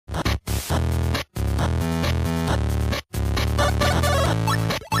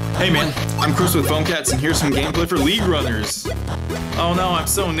Hey man, I'm Chris with Phone Cats, and here's some gameplay for League Runners. Oh no, I'm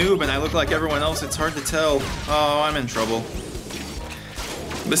so noob and I look like everyone else, it's hard to tell. Oh, I'm in trouble.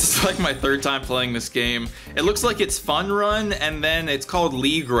 This is like my third time playing this game. It looks like it's Fun Run, and then it's called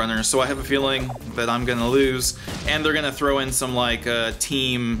League Runners, so I have a feeling that I'm gonna lose. And they're gonna throw in some like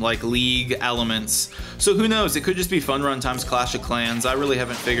team, like league elements. So who knows, it could just be Fun Run times Clash of Clans. I really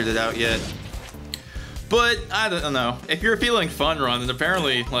haven't figured it out yet. But, I don't know, if you're feeling Fun Run, and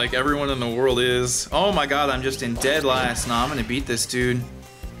apparently, like, everyone in the world is. Oh my god, I'm just in dead last. Nah, I'm gonna beat this dude.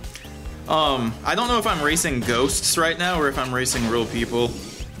 I don't know if I'm racing ghosts right now, or if I'm racing real people.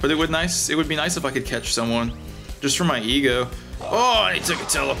 But it would be nice if I could catch someone. Just for my ego. Oh, he took a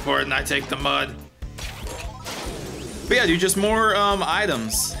teleport and I take the mud. But yeah, dude, just more,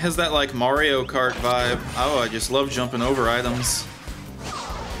 items. Has that, like, Mario Kart vibe. Oh, I just love jumping over items.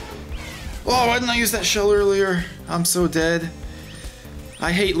 Oh, why didn't I use that shell earlier? I'm so dead.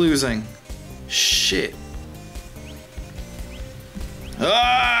 I hate losing. Shit.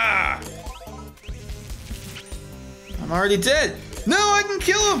 Ah! I'm already dead. No, I can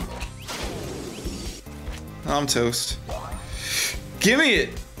kill him. I'm toast. Give me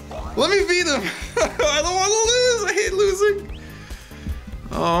it. Let me beat him. I don't want to lose. I hate losing.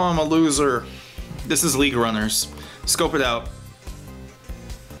 Oh, I'm a loser. This is League Runners. Scope it out.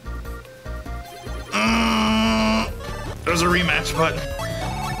 There's a rematch button.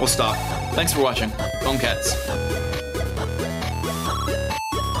 We'll stop. Thanks for watching. Phone Cats.